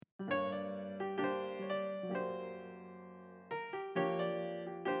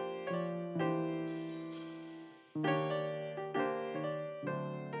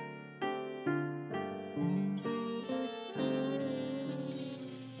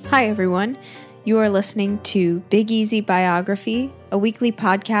Hi, everyone. You are listening to Big Easy Biography, a weekly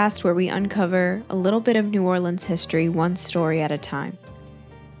podcast where we uncover a little bit of New Orleans history, one story at a time.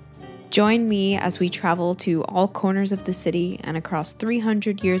 Join me as we travel to all corners of the city and across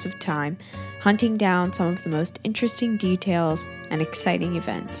 300 years of time, hunting down some of the most interesting details and exciting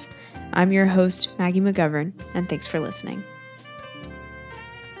events. I'm your host, Maggie McGovern, and thanks for listening.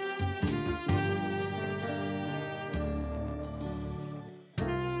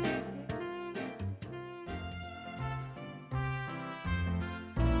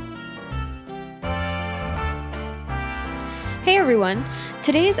 Hey everyone,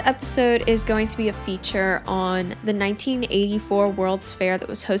 today's episode is going to be a feature on the 1984 World's Fair that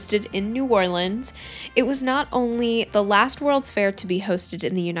was hosted in New Orleans. It was not only the last World's Fair to be hosted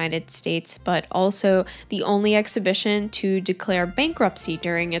in the United States, but also the only exhibition to declare bankruptcy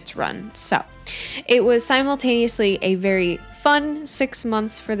during its run. So, it was simultaneously a very fun 6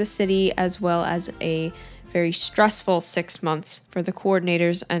 months for the city, as well as a very stressful 6 months for the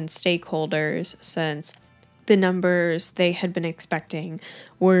coordinators and stakeholders, since the numbers they had been expecting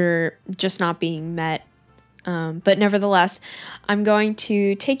were just not being met. But nevertheless, I'm going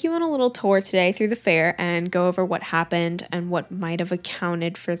to take you on a little tour today through the fair and go over what happened and what might have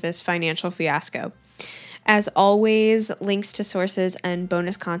accounted for this financial fiasco. As always, links to sources and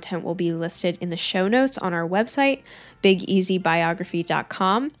bonus content will be listed in the show notes on our website,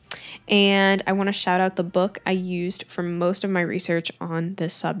 bigeasybiography.com. And I want to shout out the book I used for most of my research on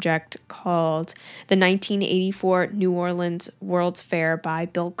this subject, called The 1984 New Orleans World's Fair by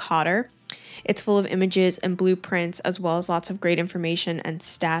Bill Cotter. It's full of images and blueprints, as well as lots of great information and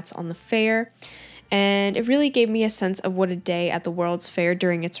stats on the fair. And it really gave me a sense of what a day at the World's Fair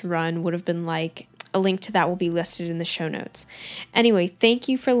during its run would have been like. A link to that will be listed in the show notes. Anyway, thank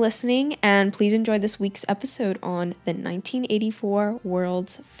you for listening, and please enjoy this week's episode on the 1984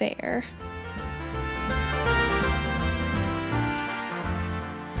 World's Fair.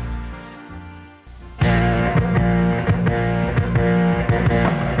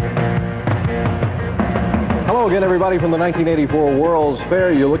 Hello again, everybody, from the 1984 World's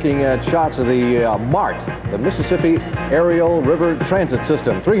Fair. You're looking at shots of the MART, the Mississippi Aerial River Transit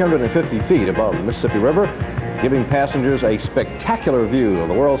System, 350 feet above the Mississippi River, giving passengers a spectacular view of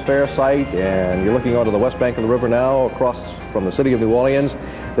the World's Fair site. And you're looking onto the west bank of the river now, across from the city of New Orleans.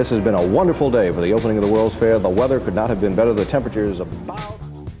 This has been a wonderful day for the opening of the World's Fair. The weather could not have been better. The temperature is about...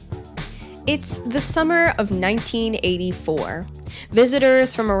 It's the summer of 1984.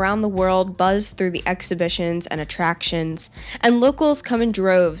 Visitors from around the world buzz through the exhibitions and attractions, and locals come in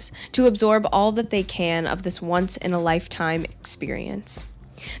droves to absorb all that they can of this once-in-a-lifetime experience.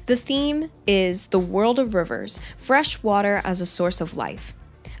 The theme is the world of rivers, fresh water as a source of life.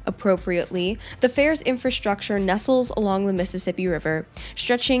 Appropriately, the fair's infrastructure nestles along the Mississippi River,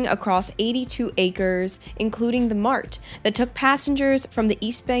 stretching across 82 acres, including the MART, that took passengers from the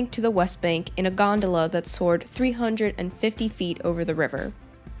East Bank to the West Bank in a gondola that soared 350 feet over the river.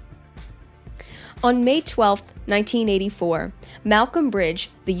 On May 12, 1984, Malcolm Bridge,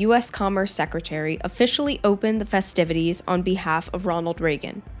 the U.S. Commerce Secretary, officially opened the festivities on behalf of Ronald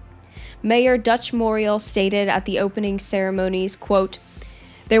Reagan. Mayor Dutch Morial stated at the opening ceremonies, quote,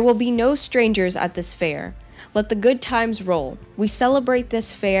 "There will be no strangers at this fair. Let the good times roll. We celebrate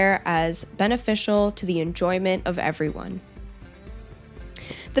this fair as beneficial to the enjoyment of everyone."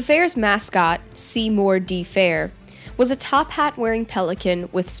 The fair's mascot, Seymour D. Fair, was a top hat wearing pelican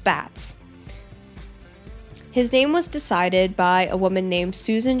with spats. His name was decided by a woman named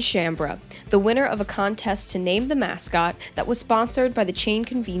Susan Shambra, the winner of a contest to name the mascot that was sponsored by the chain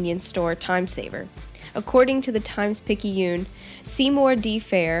convenience store Time Saver. According to the Times-Picayune, Seymour D.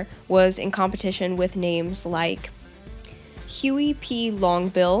 Fair was in competition with names like Huey P.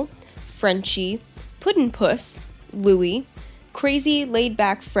 Longbill, Frenchie, Puddin' Puss, Louie, Crazy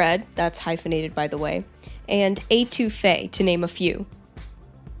Laid-Back Fred, that's hyphenated by the way, and Etouffee, to name a few.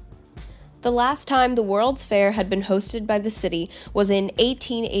 The last time the World's Fair had been hosted by the city was in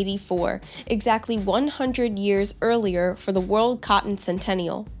 1884, exactly 100 years earlier for the World Cotton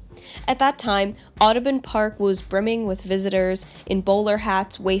Centennial. At that time, Audubon Park was brimming with visitors in bowler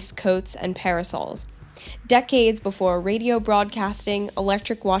hats, waistcoats, and parasols. Decades before radio broadcasting,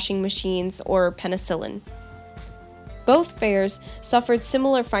 electric washing machines, or penicillin. Both fairs suffered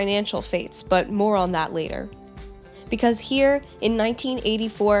similar financial fates, but more on that later. Because here, in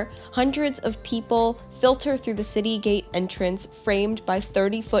 1984, hundreds of people filter through the city gate entrance framed by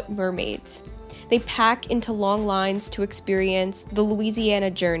 30-foot mermaids. They pack into long lines to experience the Louisiana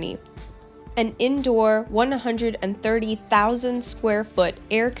Journey. an indoor 130,000 square foot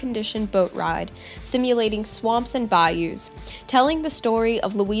air-conditioned boat ride simulating swamps and bayous, telling the story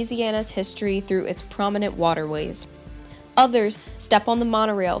of Louisiana's history through its prominent waterways. Others step on the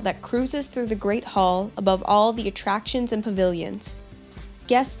monorail that cruises through the Great Hall above all the attractions and pavilions.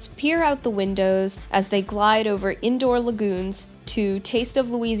 Guests peer out the windows as they glide over indoor lagoons to Taste of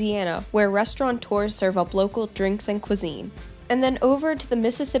Louisiana, where restaurateurs serve up local drinks and cuisine. And then over to the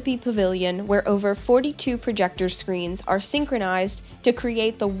Mississippi Pavilion, where over 42 projector screens are synchronized to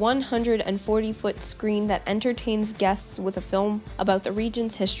create the 140-foot screen that entertains guests with a film about the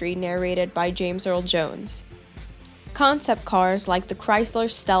region's history narrated by James Earl Jones. Concept cars like the Chrysler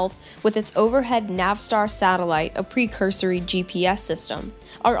Stealth with its overhead Navstar satellite, a precursory GPS system,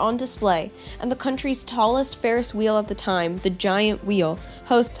 are on display, and the country's tallest Ferris wheel at the time, the Giant Wheel,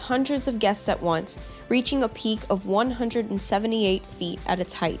 hosts hundreds of guests at once, reaching a peak of 178 feet at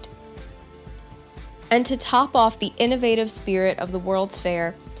its height. And to top off the innovative spirit of the World's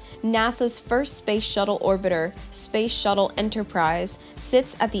Fair, NASA's first space shuttle orbiter, Space Shuttle Enterprise,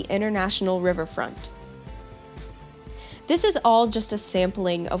 sits at the International Riverfront. This is all just a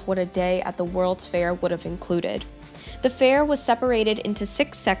sampling of what a day at the World's Fair would have included. The fair was separated into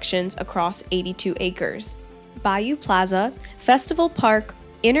 6 sections across 82 acres: Bayou Plaza, Festival Park,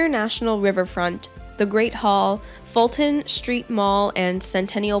 International Riverfront, the Great Hall, Fulton Street Mall, and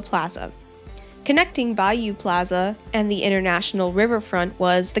Centennial Plaza. Connecting Bayou Plaza and the International Riverfront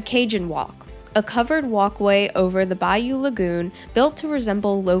was the Cajun Walk, a covered walkway over the Bayou Lagoon built to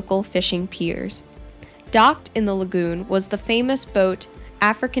resemble local fishing piers. Docked in the lagoon was the famous boat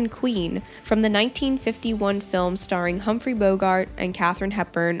African Queen from the 1951 film starring Humphrey Bogart and Katharine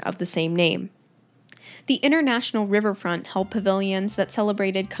Hepburn of the same name. The International Riverfront held pavilions that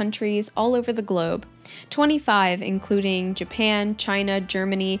celebrated countries all over the globe, 25 including Japan, China,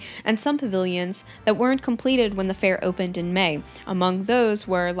 Germany, and some pavilions that weren't completed when the fair opened in May. Among those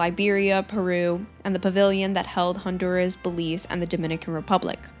were Liberia, Peru, and the pavilion that held Honduras, Belize, and the Dominican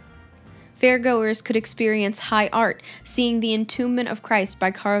Republic. Fairgoers could experience high art, seeing the Entombment of Christ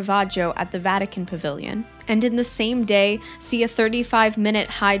by Caravaggio at the Vatican Pavilion, and in the same day, see a 35-minute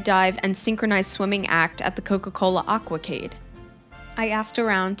high dive and synchronized swimming act at the Coca-Cola Aquacade. I asked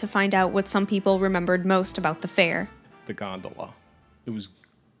around to find out what some people remembered most about the fair. The gondola. It was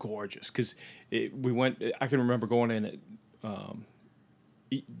gorgeous, because I can remember going in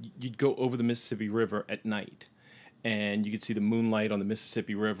you'd go over the Mississippi River at night, and you could see the moonlight on the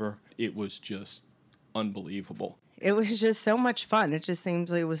Mississippi River. It was just unbelievable. It was just so much fun. It just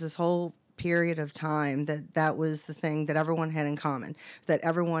seems like it was this whole period of time that was the thing that everyone had in common, that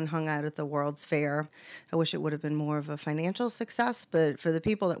everyone hung out at the World's Fair. I wish it would have been more of a financial success, but for the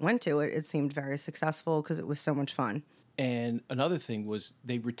people that went to it, it seemed very successful because it was so much fun. And another thing was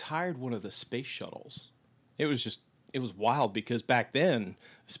they retired one of the space shuttles. It was wild, because back then,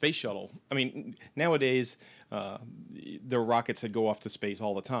 space shuttle, I mean, nowadays, there are rockets that go off to space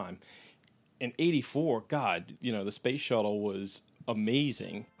all the time. In 84, God, the space shuttle was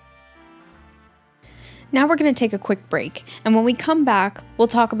amazing. Now we're going to take a quick break, and when we come back, we'll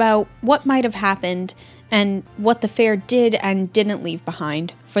talk about what might have happened and what the fair did and didn't leave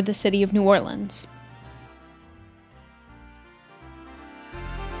behind for the city of New Orleans.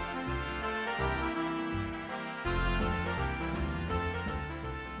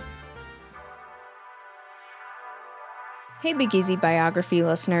 Hey Big Easy Biography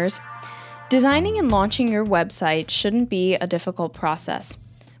listeners. Designing and launching your website shouldn't be a difficult process.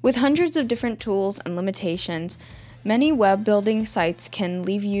 With hundreds of different tools and limitations, many web building sites can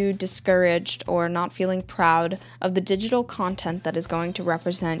leave you discouraged or not feeling proud of the digital content that is going to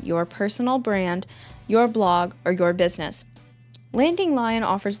represent your personal brand, your blog, or your business. Landing Lion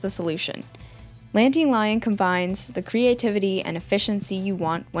offers the solution. Landing Lion combines the creativity and efficiency you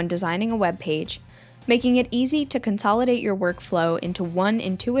want when designing a web page, making it easy to consolidate your workflow into one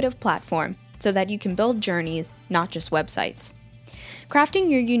intuitive platform so that you can build journeys, not just websites. Crafting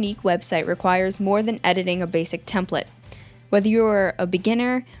your unique website requires more than editing a basic template. Whether you're a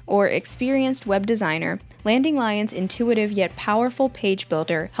beginner or experienced web designer, Landing Lion's intuitive yet powerful page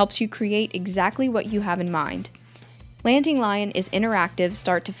builder helps you create exactly what you have in mind. Landing Lion is interactive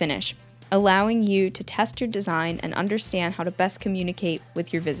start to finish, allowing you to test your design and understand how to best communicate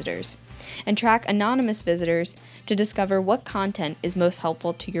with your visitors, and track anonymous visitors to discover what content is most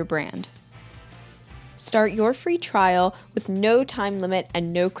helpful to your brand. Start your free trial with no time limit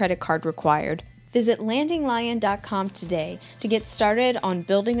and no credit card required. Visit landinglion.com today to get started on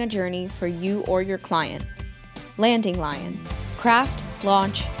building a journey for you or your client. Landing Lion. Craft,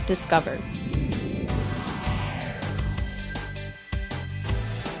 launch, discover.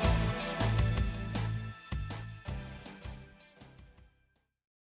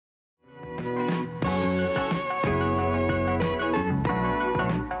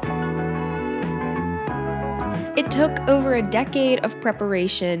 It took over a decade of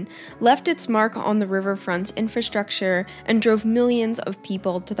preparation, left its mark on the riverfront's infrastructure, and drove millions of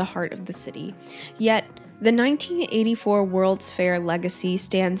people to the heart of the city. Yet, the 1984 World's Fair legacy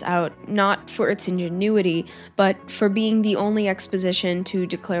stands out not for its ingenuity, but for being the only exposition to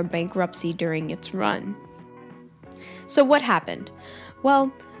declare bankruptcy during its run. So what happened?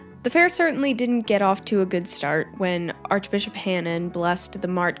 Well, the fair certainly didn't get off to a good start when Archbishop Hannon blessed the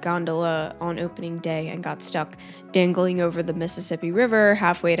Mart gondola on opening day and got stuck dangling over the Mississippi River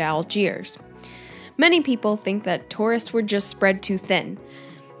halfway to Algiers. Many people think that tourists were just spread too thin.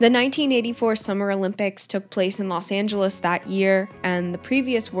 The 1984 Summer Olympics took place in Los Angeles that year, and the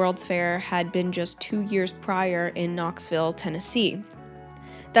previous World's Fair had been just 2 years prior in Knoxville, Tennessee.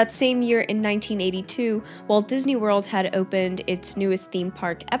 That same year in 1982, Walt Disney World had opened its newest theme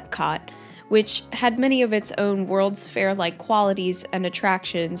park, Epcot, which had many of its own World's Fair-like qualities and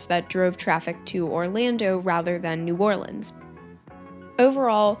attractions that drove traffic to Orlando rather than New Orleans.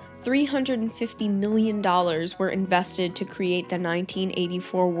 Overall, $350 million were invested to create the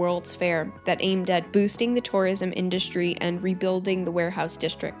 1984 World's Fair that aimed at boosting the tourism industry and rebuilding the warehouse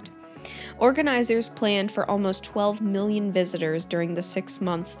district. Organizers planned for almost 12 million visitors during the 6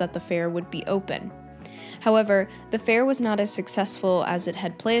 months that the fair would be open. However, the fair was not as successful as it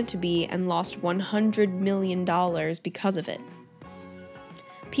had planned to be and lost $100 million because of it.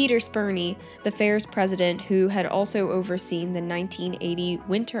 Peter Spurney, the fair's president who had also overseen the 1980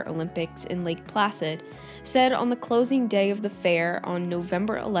 Winter Olympics in Lake Placid, said on the closing day of the fair on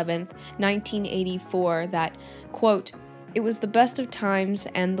November 11, 1984 that, quote, "It was the best of times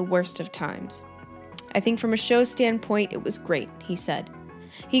and the worst of times. I think from a show standpoint, it was great," he said.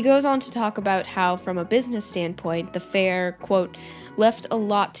 He goes on to talk about how, from a business standpoint, the fair, quote, "left a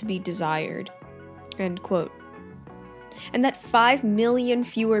lot to be desired," end quote. And that 5 million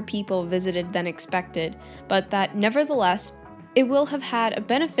fewer people visited than expected, but that nevertheless, it will have had a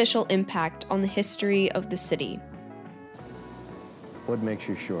beneficial impact on the history of the city. What makes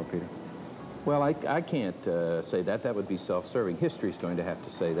you sure, Peter? Well, I can't say that. That would be self-serving. History's going to have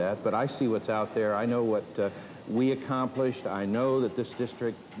to say that, but I see what's out there. I know what we accomplished. I know that this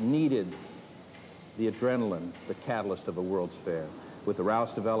district needed the adrenaline, the catalyst of a World's Fair. With the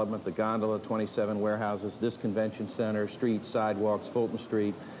Rouse development, the gondola, 27 warehouses, this convention center, streets, sidewalks, Fulton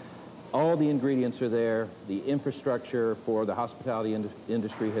Street, all the ingredients are there. The infrastructure for the hospitality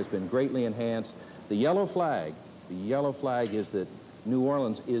industry has been greatly enhanced. The yellow flag is that New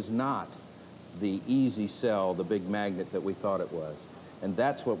Orleans is not the easy sell, the big magnet that we thought it was. And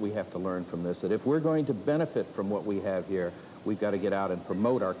that's what we have to learn from this, that if we're going to benefit from what we have here, we've got to get out and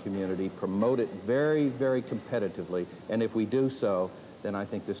promote our community, promote it very, very competitively. And if we do so, then I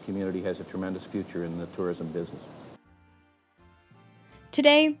think this community has a tremendous future in the tourism business.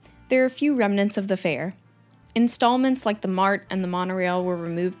 Today, there are a few remnants of the fair. Installments like the Mart and the monorail were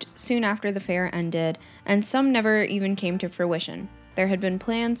removed soon after the fair ended, and some never even came to fruition. There had been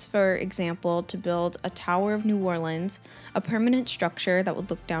plans, for example, to build a Tower of New Orleans, a permanent structure that would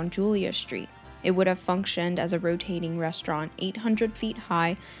look down Julia Street. It would have functioned as a rotating restaurant 800 feet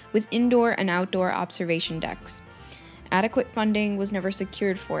high with indoor and outdoor observation decks. Adequate funding was never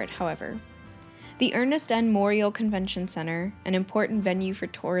secured for it, however. The Ernest N. Morial Convention Center, an important venue for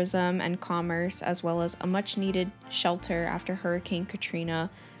tourism and commerce, as well as a much-needed shelter after Hurricane Katrina,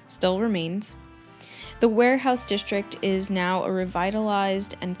 still remains. The warehouse district is now a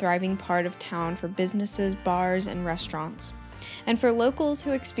revitalized and thriving part of town for businesses, bars, and restaurants. And for locals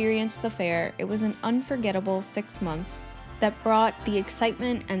who experienced the fair, it was an unforgettable 6 months that brought the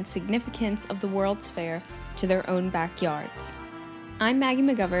excitement and significance of the World's Fair to their own backyards. I'm Maggie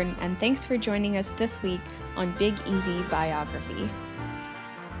McGovern, and thanks for joining us this week on Big Easy Biography.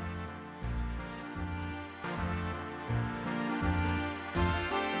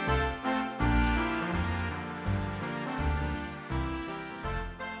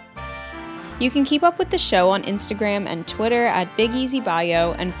 You can keep up with the show on Instagram and Twitter at Big Easy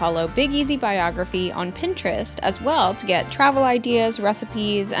Bio, and follow Big Easy Biography on Pinterest as well to get travel ideas,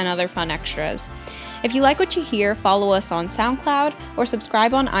 recipes, and other fun extras. If you like what you hear, follow us on SoundCloud or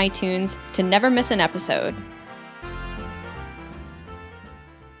subscribe on iTunes to never miss an episode.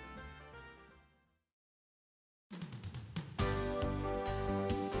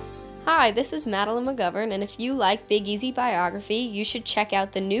 Hi, this is Madeline McGovern, and if you like Big Easy Biography, you should check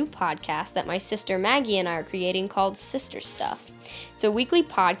out the new podcast that my sister Maggie and I are creating called Sister Stuff. It's a weekly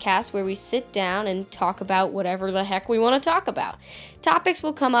podcast where we sit down and talk about whatever the heck we want to talk about. Topics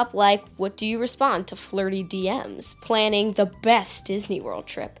will come up like, what do you respond to flirty DMs, planning the best Disney World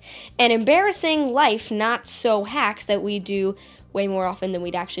trip, and embarrassing life not-so hacks that we do way more often than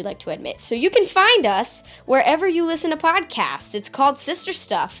we'd actually like to admit. So you can find us wherever you listen to podcasts. It's called Sister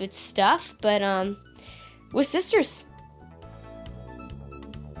Stuff. It's stuff, but with sisters.